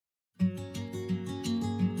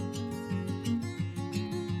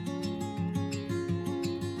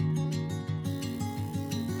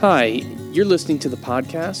Hi, you're listening to the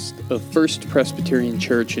podcast of First Presbyterian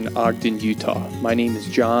Church in Ogden, Utah. My name is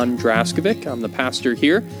John Draskovic. I'm the pastor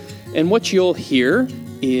here. And what you'll hear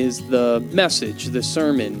is the message, the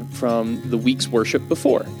sermon from the week's worship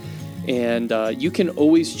before. And you can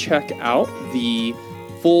always check out the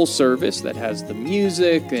full service that has the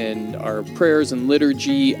music and our prayers and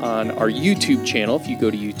liturgy on our YouTube channel. If you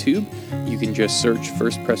go to YouTube, you can just search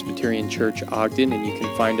First Presbyterian Church Ogden and you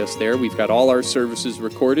can find us there. We've got all our services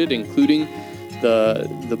recorded, including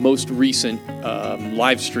the most recent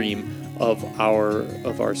live stream of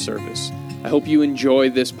our service. I hope you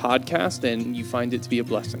enjoy this podcast and you find it to be a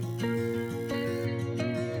blessing.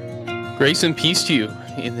 Grace and peace to you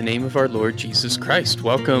in the name of our Lord Jesus Christ.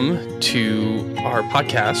 Welcome to our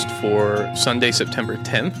podcast for Sunday, September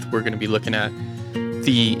 10th. We're going to be looking at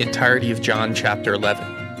the entirety of John chapter 11.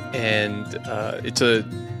 And it's a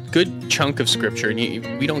good chunk of scripture.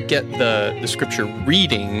 And we don't get the scripture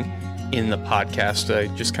reading in the podcast.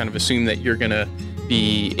 I just kind of assume that you're going to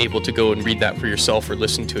be able to go and read that for yourself or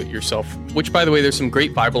listen to it yourself, which, by the way, there's some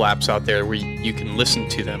great Bible apps out there where you can listen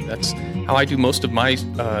to them. That's how I do most of my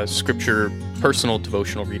scripture personal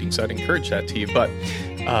devotional readings. I'd encourage that to you. But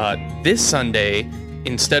this Sunday,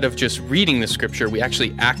 instead of just reading the scripture, we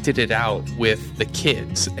actually acted it out with the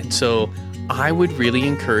kids. And so I would really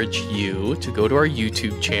encourage you to go to our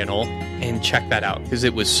YouTube channel and check that out because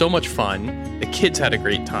it was so much fun. The kids had a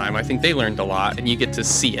great time. I think they learned a lot and you get to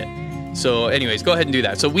see it. So anyways, go ahead and do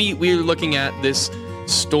that. So we're looking at this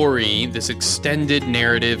story, this extended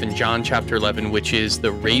narrative in John chapter 11, which is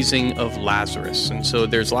the raising of Lazarus. And so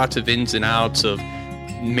there's lots of ins and outs of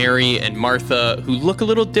Mary and Martha who look a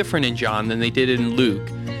little different in John than they did in Luke.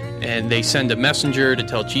 And they send a messenger to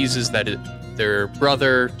tell Jesus that their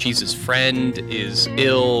brother, Jesus' friend, is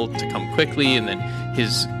ill, to come quickly. And then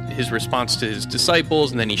his response to his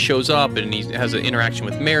disciples, and then he shows up and he has an interaction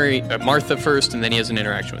with Martha first, and then he has an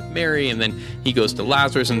interaction with Mary, and then he goes to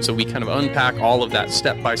Lazarus. And so we kind of unpack all of that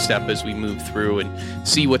step by step as we move through and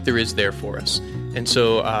see what there is there for us. And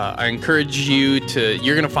so I encourage you're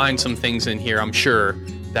going to find some things in here, I'm sure,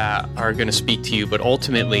 that are going to speak to you, but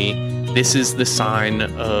ultimately this is the sign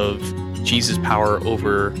of Jesus' power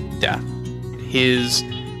over death, his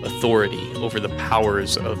authority over the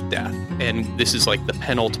powers of death. And this is like the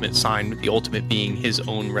penultimate sign, the ultimate being his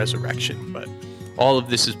own resurrection. But all of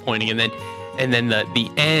this is pointing. And then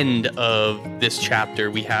the end of this chapter,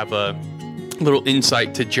 we have a little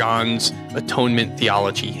insight to John's atonement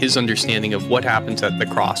theology, his understanding of what happens at the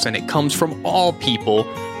cross. And it comes from all people,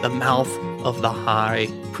 the mouth of the high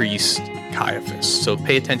priest Caiaphas. So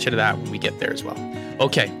pay attention to that when we get there as well.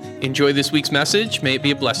 Okay, enjoy this week's message. May it be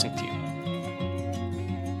a blessing to you.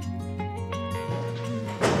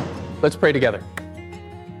 Let's pray together.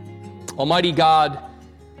 Almighty God,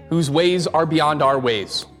 whose ways are beyond our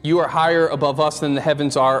ways, you are higher above us than the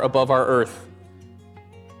heavens are above our earth.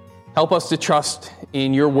 Help us to trust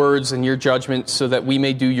in your words and your judgments so that we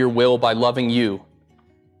may do your will by loving you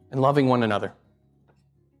and loving one another.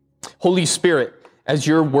 Holy Spirit, as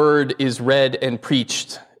your word is read and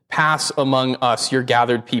preached, pass among us, your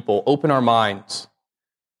gathered people. Open our minds,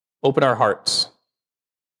 open our hearts,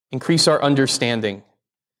 increase our understanding,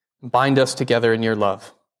 bind us together in your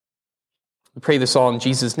love. We pray this all in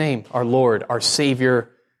Jesus' name, our Lord, our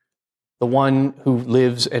Savior, the one who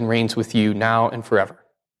lives and reigns with you now and forever.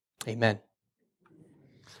 Amen.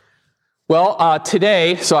 Well,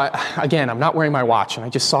 today, I'm not wearing my watch, and I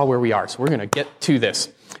just saw where we are, so we're going to get to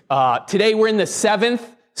this. Today, we're in the 7th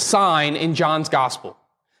sign in John's Gospel.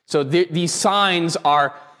 So these signs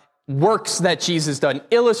are works that Jesus done,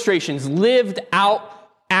 illustrations, lived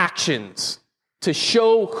out actions, to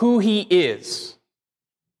show who he is,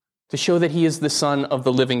 to show that he is the Son of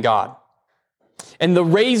the living God. And the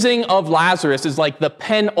raising of Lazarus is like the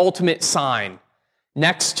penultimate sign,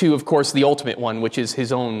 next to, of course, the ultimate one, which is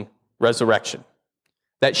his own resurrection,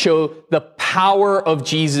 that show the power of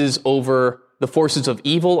Jesus over the forces of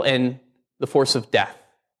evil and the force of death.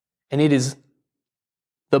 And it is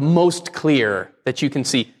the most clear that you can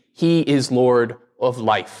see he is Lord of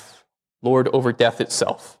life, Lord over death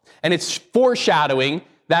itself. And it's foreshadowing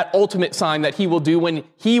that ultimate sign that he will do when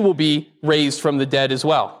he will be raised from the dead as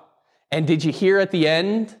well. And did you hear at the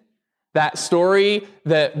end that story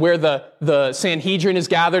where the Sanhedrin is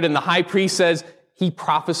gathered and the high priest says he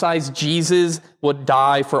prophesies Jesus would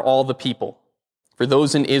die for all the people, for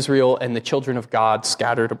those in Israel and the children of God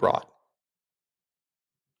scattered abroad.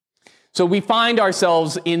 So we find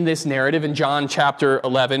ourselves in this narrative in John chapter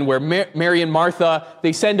 11 where Mary and Martha,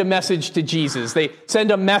 they send a message to Jesus. They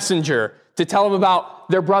send a messenger to tell him about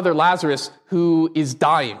their brother Lazarus who is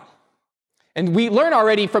dying. And we learn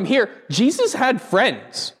already from here, Jesus had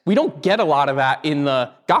friends. We don't get a lot of that in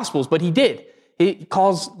the Gospels, but he did. He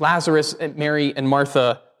calls Lazarus and Mary and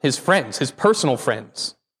Martha his friends, his personal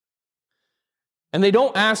friends. And they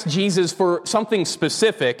don't ask Jesus for something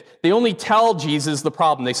specific. They only tell Jesus the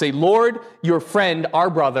problem. They say, Lord, your friend, our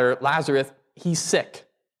brother, Lazarus, he's sick.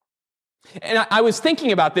 And I was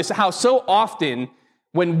thinking about this, how so often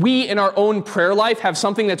when we in our own prayer life have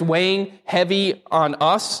something that's weighing heavy on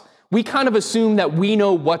us, we kind of assume that we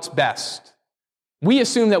know what's best. We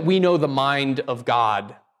assume that we know the mind of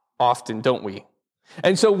God often, don't we?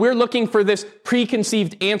 And so we're looking for this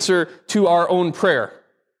preconceived answer to our own prayer,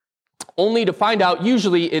 only to find out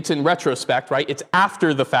usually it's in retrospect, right? It's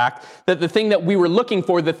after the fact that the thing that we were looking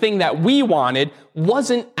for, the thing that we wanted,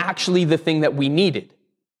 wasn't actually the thing that we needed.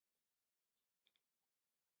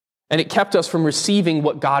 And it kept us from receiving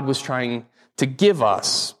what God was trying to give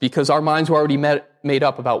us because our minds were already made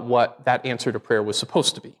up about what that answer to prayer was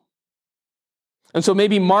supposed to be. And so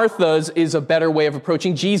maybe Martha's is a better way of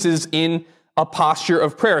approaching Jesus in a posture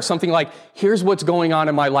of prayer. Something like, here's what's going on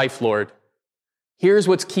in my life, Lord. Here's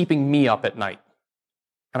what's keeping me up at night.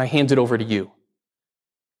 And I hand it over to you.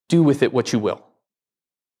 Do with it what you will.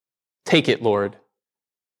 Take it, Lord,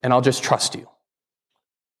 and I'll just trust you.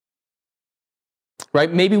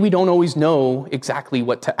 Right? Maybe we don't always know exactly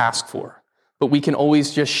what to ask for, but we can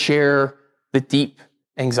always just share the deep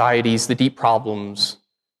anxieties, the deep problems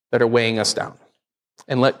that are weighing us down,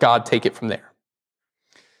 and let God take it from there.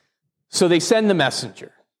 So they send the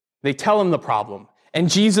messenger. They tell him the problem, and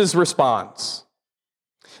Jesus responds.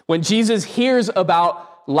 When Jesus hears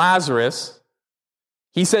about Lazarus,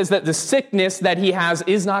 he says that the sickness that he has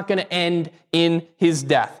is not going to end in his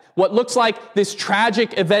death. What looks like this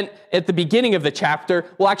tragic event at the beginning of the chapter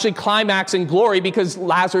will actually climax in glory because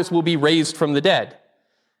Lazarus will be raised from the dead.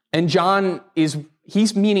 And John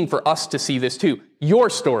he's meaning for us to see this too. Your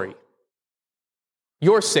story,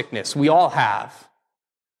 your sickness, we all have.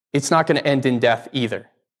 It's not going to end in death either.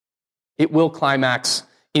 It will climax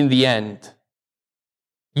in the end.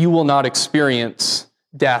 You will not experience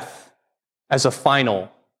death as a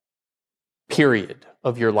final period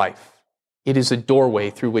of your life. It is a doorway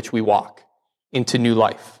through which we walk into new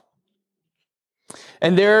life.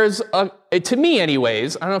 And there's, to me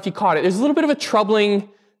anyways, I don't know if you caught it, there's a little bit of a troubling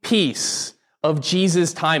piece of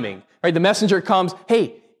Jesus' timing. Right? The messenger comes,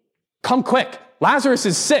 hey, come quick. Lazarus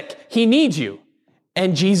is sick. He needs you.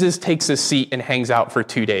 And Jesus takes a seat and hangs out for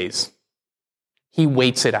 2 days. He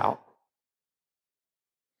waits it out.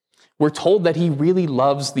 We're told that he really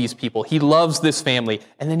loves these people. He loves this family,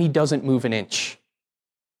 and then he doesn't move an inch.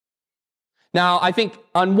 Now, I think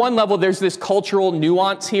on one level, there's this cultural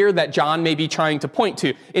nuance here that John may be trying to point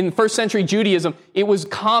to. In first century Judaism, it was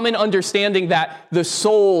common understanding that the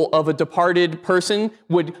soul of a departed person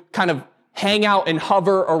would kind of hang out and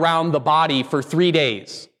hover around the body for 3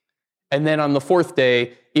 days. And then on the 4th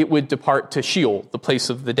day, it would depart to Sheol, the place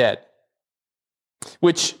of the dead.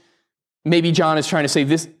 Which maybe John is trying to say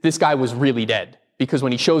this guy was really dead. Because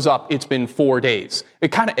when he shows up, it's been 4 days.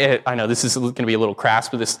 I know this is going to be a little crass,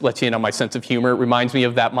 but this lets you in on my sense of humor. It reminds me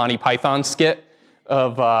of that Monty Python skit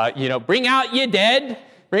of, bring out your dead.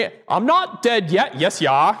 I'm not dead yet. Yes, you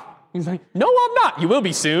are. He's like, no, I'm not. You will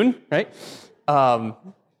be soon, right?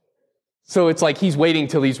 So it's like he's waiting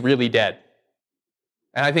till he's really dead.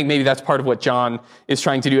 And I think maybe that's part of what John is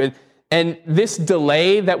trying to do. And this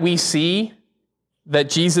delay that we see that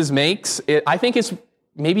Jesus makes, I think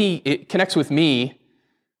maybe it connects with me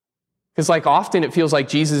because often it feels like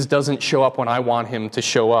Jesus doesn't show up when I want him to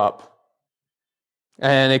show up.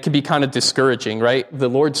 And it can be kind of discouraging, right? The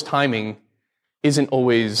Lord's timing isn't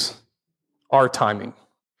always our timing.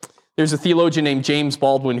 There's a theologian named James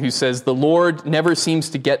Baldwin who says, the Lord never seems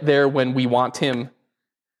to get there when we want him,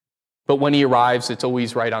 but when he arrives, it's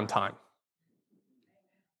always right on time.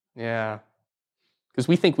 Yeah. Because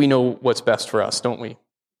we think we know what's best for us, don't we?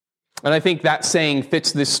 And I think that saying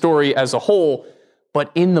fits this story as a whole,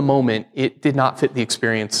 but in the moment, it did not fit the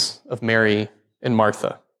experience of Mary and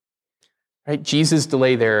Martha. Right? Jesus'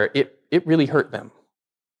 delay there, it really hurt them.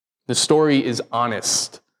 The story is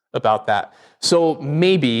honest about that. So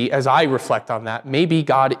maybe, as I reflect on that, maybe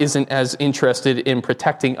God isn't as interested in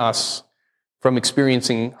protecting us from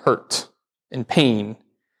experiencing hurt and pain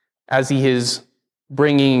as he is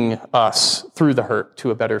bringing us through the hurt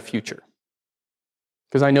to a better future.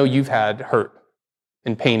 Because I know you've had hurt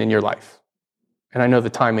and pain in your life. And I know the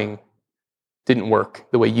timing didn't work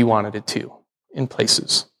the way you wanted it to in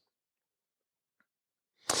places.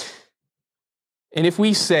 And if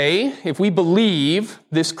we believe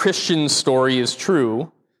this Christian story is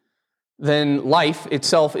true, then life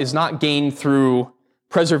itself is not gained through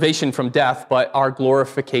preservation from death, but our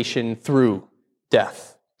glorification through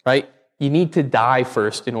death, right? You need to die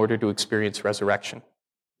first in order to experience resurrection.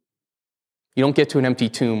 You don't get to an empty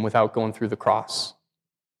tomb without going through the cross.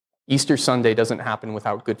 Easter Sunday doesn't happen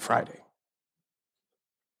without Good Friday.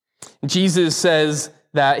 Jesus says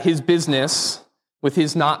that his business with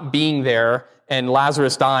his not being there and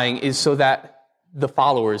Lazarus dying is so that the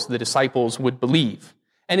followers, the disciples, would believe.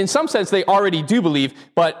 And in some sense, they already do believe,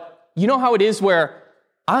 but you know how it is where,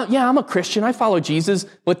 I'm a Christian, I follow Jesus,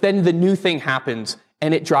 but then the new thing happens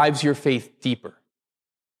and it drives your faith deeper.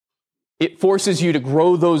 It forces you to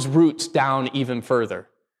grow those roots down even further.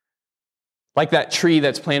 Like that tree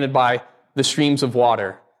that's planted by the streams of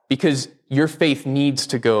water, because your faith needs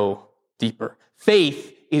to go deeper.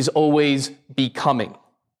 Faith is always becoming.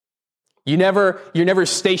 You're never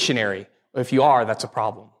stationary. If you are, that's a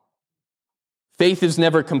problem. Faith is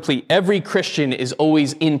never complete. Every Christian is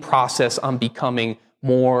always in process on becoming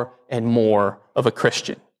more and more of a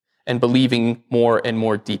Christian and believing more and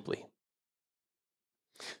more deeply.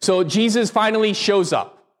 So Jesus finally shows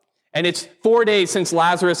up, and it's 4 days since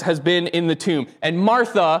Lazarus has been in the tomb, and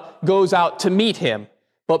Martha goes out to meet him,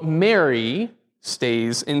 but Mary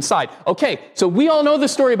stays inside. Okay, so we all know the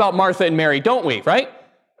story about Martha and Mary, don't we, right?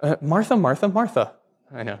 Martha.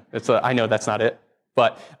 I know that's not it,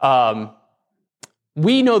 but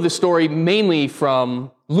we know the story mainly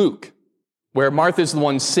from Luke, where Martha's the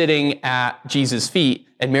one sitting at Jesus' feet,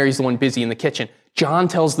 and Mary's the one busy in the kitchen. John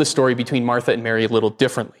tells the story between Martha and Mary a little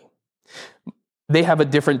differently. They have a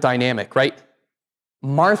different dynamic, right?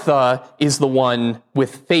 Martha is the one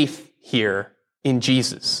with faith here in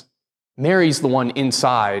Jesus. Mary's the one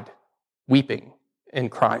inside weeping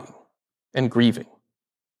and crying and grieving.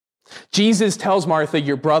 Jesus tells Martha,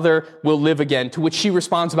 your brother will live again, to which she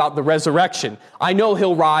responds about the resurrection. I know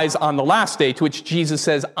he'll rise on the last day, to which Jesus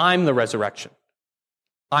says, I'm the resurrection.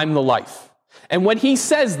 I'm the life. And when he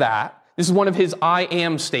says that, this is one of his I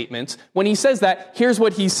am statements. When he says that, here's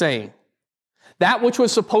what he's saying. That which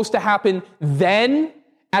was supposed to happen then,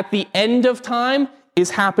 at the end of time,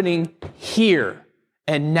 is happening here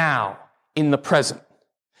and now, in the present.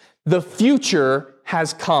 The future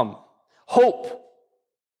has come. Hope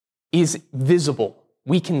is visible.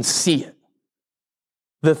 We can see it.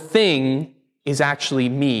 The thing is actually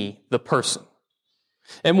me, the person.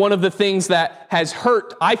 And one of the things that has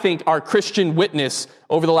hurt, I think, our Christian witness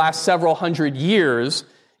over the last several hundred years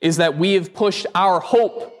is that we have pushed our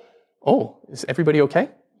hope. Oh, is everybody okay?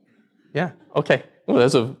 Yeah, okay. Oh,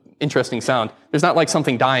 that's an interesting sound. There's not like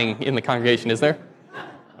something dying in the congregation, is there?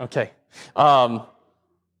 Okay.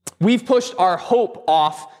 We've pushed our hope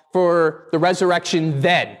off for the resurrection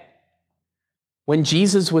then, when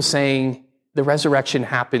Jesus was saying the resurrection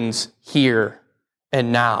happens here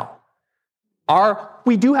and now.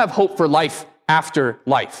 We do have hope for life after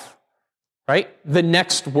life, right? The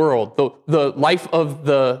next world, the life of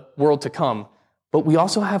the world to come. But we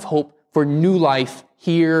also have hope for new life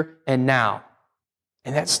here and now.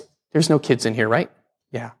 And there's no kids in here, right?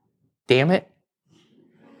 Yeah. Damn it.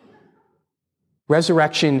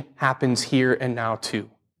 Resurrection happens here and now too.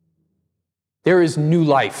 There is new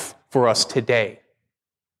life for us today,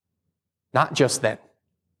 not just then.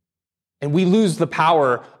 And we lose the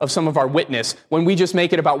power of some of our witness when we just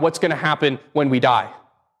make it about what's going to happen when we die.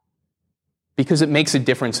 Because it makes a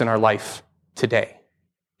difference in our life today,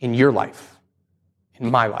 in your life,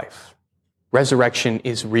 in my life. Resurrection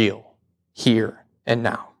is real, here and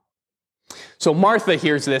now. So Martha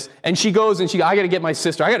hears this, and she goes and I got to get my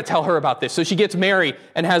sister. I got to tell her about this. So she gets Mary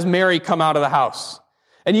and has Mary come out of the house.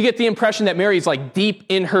 And you get the impression that Mary's like deep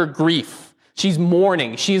in her grief. She's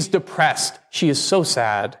mourning. She is depressed. She is so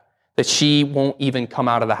sad that she won't even come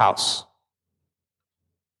out of the house.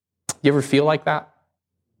 You ever feel like that?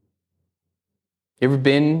 You ever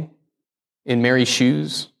been in Mary's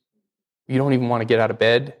shoes? You don't even want to get out of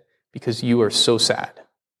bed because you are so sad.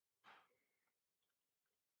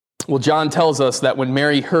 Well, John tells us that when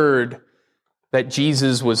Mary heard that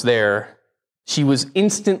Jesus was there, she was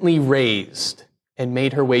instantly raised and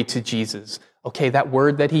made her way to Jesus. Okay, that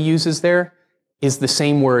word that he uses there is the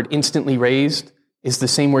same word, instantly raised, is the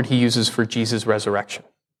same word he uses for Jesus' resurrection.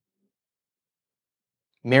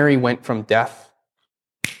 Mary went from death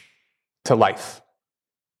to life.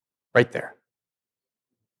 Right there.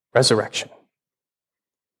 Resurrection.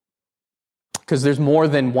 Because there's more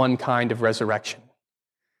than one kind of resurrection.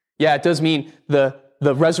 Yeah, it does mean the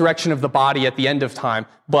resurrection of the body at the end of time,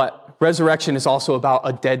 but resurrection is also about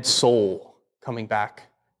a dead soul coming back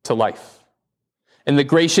to life. And the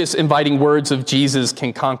gracious, inviting words of Jesus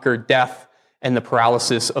can conquer death and the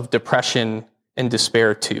paralysis of depression and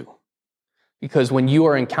despair too. Because when you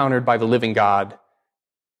are encountered by the living God,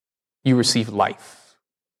 you receive life.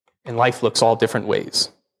 And life looks all different ways.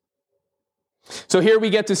 So here we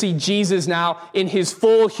get to see Jesus now in his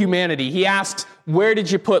full humanity. He asks, where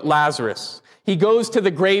did you put Lazarus? He goes to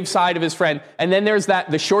the graveside of his friend. And then there's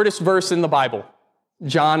the shortest verse in the Bible,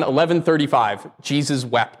 John 11:35. Jesus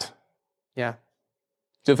wept. Yeah.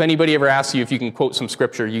 So if anybody ever asks you if you can quote some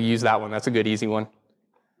scripture, you use that one. That's a good, easy one.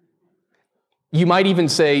 You might even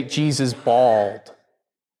say Jesus bawled.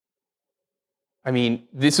 I mean,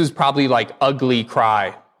 this is probably like ugly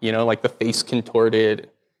cry, like the face contorted.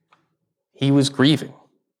 He was grieving.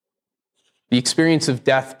 The experience of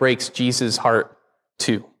death breaks Jesus' heart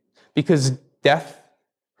too, because death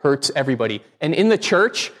hurts everybody. And in the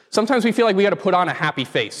church, sometimes we feel like we got to put on a happy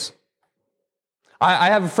face. I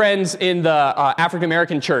have friends in the African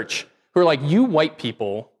American church who are like, you white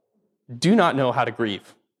people do not know how to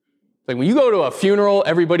grieve. Like when you go to a funeral,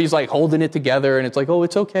 everybody's like holding it together and it's like, oh,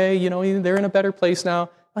 it's okay, they're in a better place now.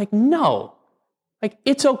 Like, no. Like,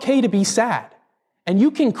 it's okay to be sad. And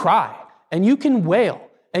you can cry, and you can wail,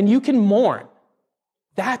 and you can mourn.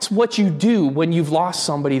 That's what you do when you've lost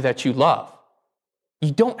somebody that you love.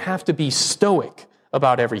 You don't have to be stoic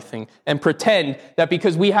about everything and pretend that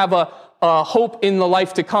because we have a hope in the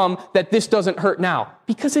life to come that this doesn't hurt now.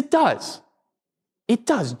 Because it does. It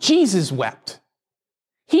does. Jesus wept.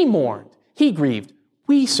 He mourned. He grieved.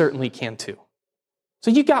 We certainly can too.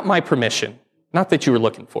 So you got my permission. Not that you were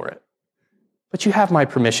looking for it. But you have my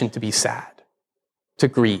permission to be sad, to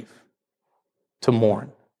grieve, to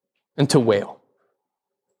mourn, and to wail.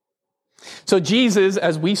 So Jesus,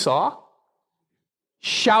 as we saw,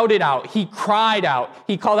 shouted out. He cried out.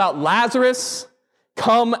 He called out, Lazarus,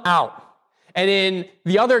 come out. And in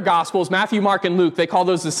the other Gospels, Matthew, Mark, and Luke, they call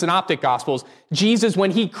those the Synoptic Gospels. Jesus,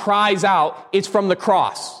 when he cries out, it's from the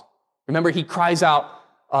cross. Remember, he cries out,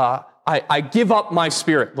 I give up my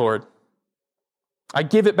spirit, Lord. I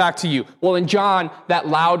give it back to you. Well, in John, that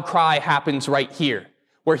loud cry happens right here,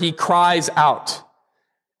 where he cries out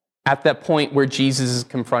at that point where Jesus is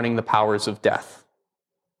confronting the powers of death.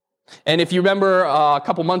 And if you remember a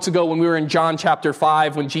couple months ago when we were in John chapter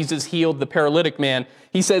 5, when Jesus healed the paralytic man,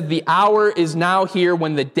 he said, the hour is now here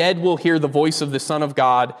when the dead will hear the voice of the Son of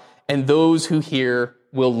God, and those who hear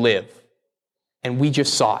will live. And we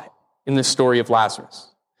just saw it in the story of Lazarus.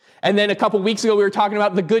 And then a couple weeks ago, we were talking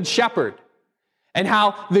about the Good Shepherd and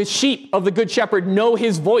how the sheep of the Good Shepherd know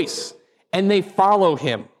his voice and they follow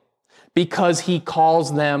him because he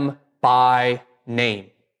calls them by name.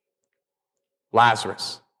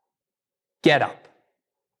 Lazarus, get up,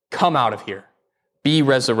 come out of here, be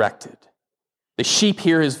resurrected. The sheep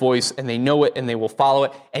hear his voice and they know it and they will follow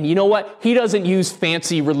it. And you know what? He doesn't use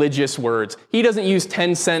fancy religious words. He doesn't use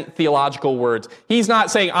 10-cent theological words. He's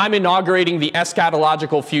not saying, I'm inaugurating the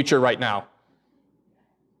eschatological future right now.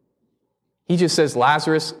 He just says,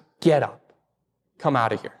 Lazarus, get up, come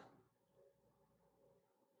out of here.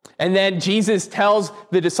 And then Jesus tells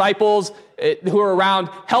the disciples who are around,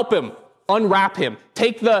 help him, unwrap him,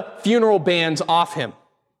 take the funeral bands off him.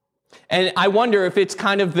 And I wonder if it's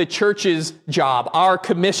kind of the church's job, our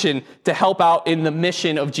commission, to help out in the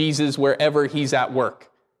mission of Jesus wherever he's at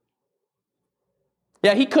work.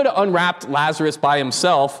 Yeah, he could have unwrapped Lazarus by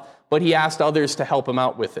himself, but he asked others to help him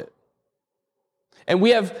out with it. And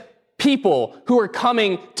we have people who are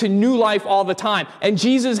coming to new life all the time. And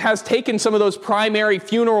Jesus has taken some of those primary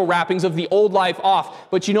funeral wrappings of the old life off.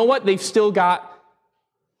 But you know what? They've still got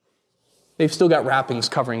wrappings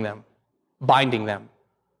covering them, binding them.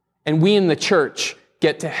 And we in the church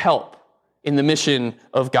get to help in the mission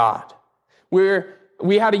of God.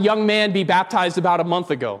 We had a young man be baptized about a month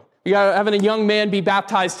ago. We are having a young man be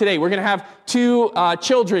baptized today. We're going to have 2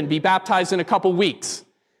 children be baptized in a couple weeks.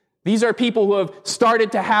 These are people who have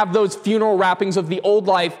started to have those funeral wrappings of the old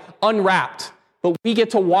life unwrapped. But we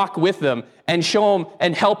get to walk with them and show them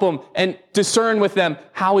and help them and discern with them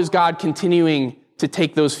how is God continuing to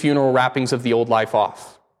take those funeral wrappings of the old life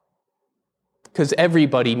off. Because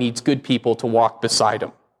everybody needs good people to walk beside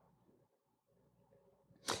them.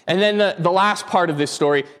 And then the last part of this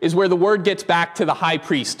story is where the word gets back to the high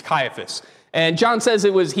priest, Caiaphas. And John says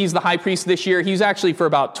he's the high priest this year. He was actually for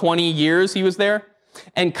about 20 years he was there.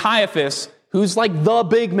 And Caiaphas, who's like the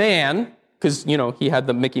big man, because, he had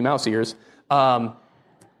the Mickey Mouse ears,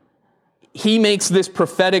 he makes this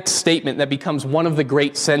prophetic statement that becomes one of the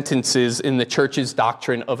great sentences in the church's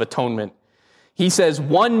doctrine of atonement. He says,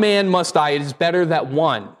 one man must die. It is better that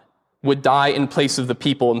one would die in place of the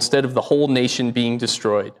people instead of the whole nation being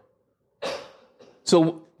destroyed.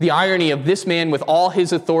 So the irony of this man with all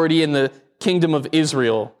his authority in the kingdom of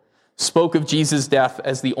Israel spoke of Jesus' death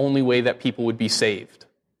as the only way that people would be saved.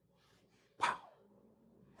 Wow.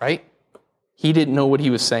 Right? He didn't know what he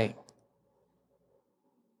was saying.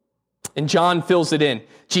 And John fills it in.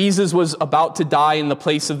 Jesus was about to die in the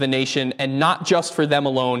place of the nation, and not just for them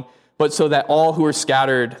alone, but so that all who are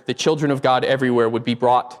scattered, the children of God everywhere, would be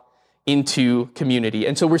brought into community.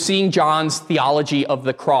 And so we're seeing John's theology of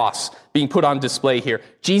the cross being put on display here.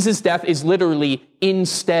 Jesus' death is literally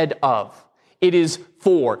instead of. It is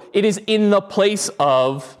for. It is in the place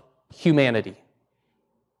of humanity,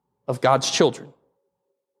 of God's children.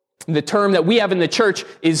 The term that we have in the church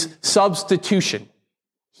is substitution.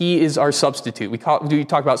 He is our substitute. We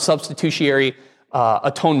talk about substitutionary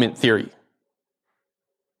atonement theory.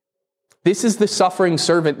 This is the suffering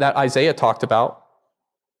servant that Isaiah talked about.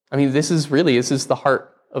 I mean, this is the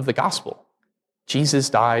heart of the gospel. Jesus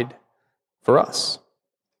died for us.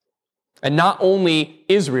 And not only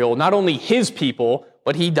Israel, not only his people,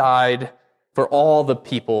 but he died for all the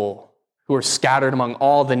people who are scattered among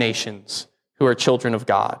all the nations who are children of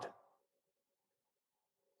God.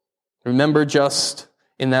 Remember just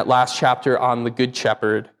in that last chapter on the Good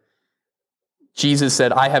Shepherd, Jesus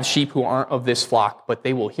said, I have sheep who aren't of this flock, but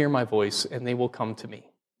they will hear my voice and they will come to me.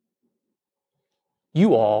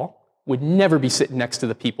 You all would never be sitting next to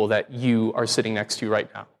the people that you are sitting next to right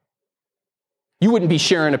now. You wouldn't be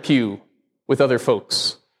sharing a pew with other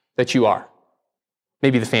folks that you are.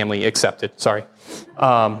 Maybe the family accepted, sorry.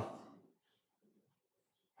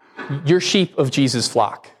 You're sheep of Jesus'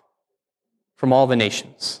 flock from all the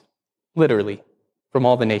nations, literally from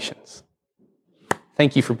all the nations.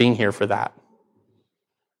 Thank you for being here for that.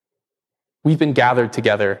 We've been gathered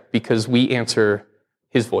together because we answer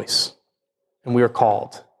his voice, and we are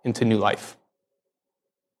called into new life.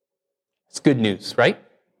 It's good news, right?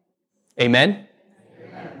 Amen?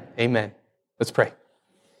 Amen. Amen. Let's pray.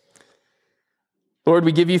 Lord,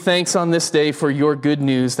 we give you thanks on this day for your good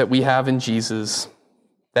news that we have in Jesus,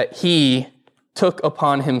 that he took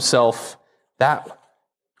upon himself that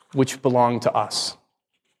which belonged to us,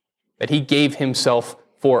 that he gave himself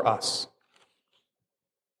for us.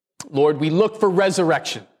 Lord, we look for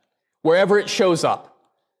resurrection wherever it shows up.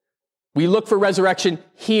 We look for resurrection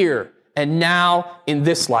here and now in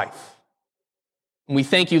this life. And we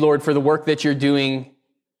thank you, Lord, for the work that you're doing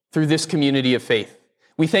through this community of faith.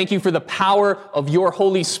 We thank you for the power of your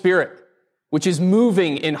Holy Spirit, which is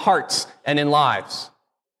moving in hearts and in lives.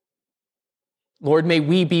 Lord, may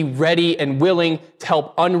we be ready and willing to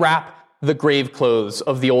help unwrap the grave clothes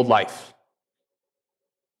of the old life.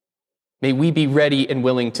 May we be ready and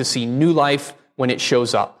willing to see new life when it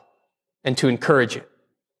shows up and to encourage it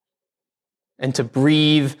and to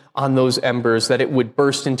breathe on those embers that it would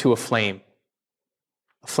burst into a flame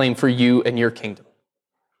for you and your kingdom.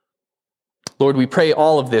 Lord, we pray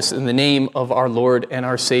all of this in the name of our Lord and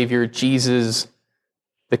our Savior, Jesus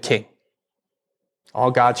the King.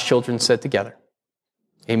 All God's children said together,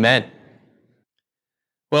 amen.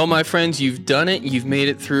 Well, my friends, you've done it. You've made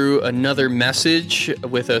it through another message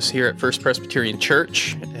with us here at First Presbyterian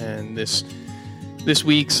Church. And this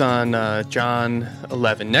week's on John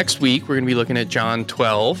 11. Next week, we're going to be looking at John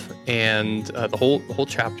 12 and the whole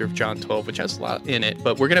chapter of John 12, which has a lot in it.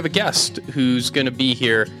 But we're going to have a guest who's going to be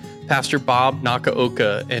here, Pastor Bob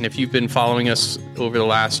Nakaoka. And if you've been following us over the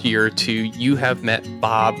last year or two, you have met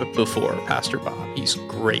Bob before, Pastor Bob. He's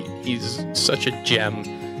great. He's such a gem.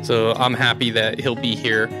 So I'm happy that he'll be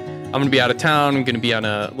here. I'm going to be out of town. I'm going to be on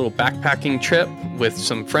a little backpacking trip with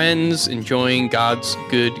some friends, enjoying God's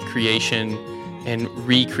good creation and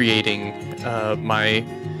recreating my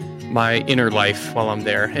inner life while I'm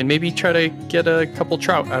there, and maybe try to get a couple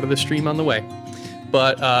trout out of the stream on the way.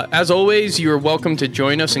 But as always, you're welcome to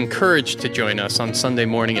join us, encouraged to join us on Sunday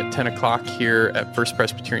morning at 10 o'clock here at First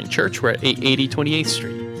Presbyterian Church. We're at 880 28th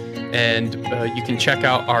Street. And you can check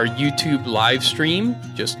out our YouTube live stream.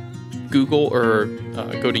 Just Google or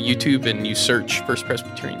go to YouTube and you search First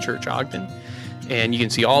Presbyterian Church Ogden. And you can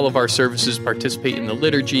see all of our services, participate in the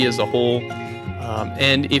liturgy as a whole.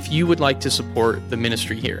 And if you would like to support the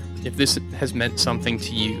ministry here, if this has meant something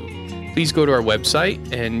to you, please go to our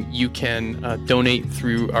website and you can donate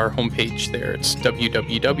through our homepage there. It's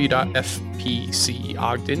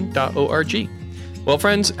www.fpcogden.org. Well,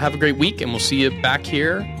 friends, have a great week, and we'll see you back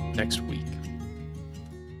here next week.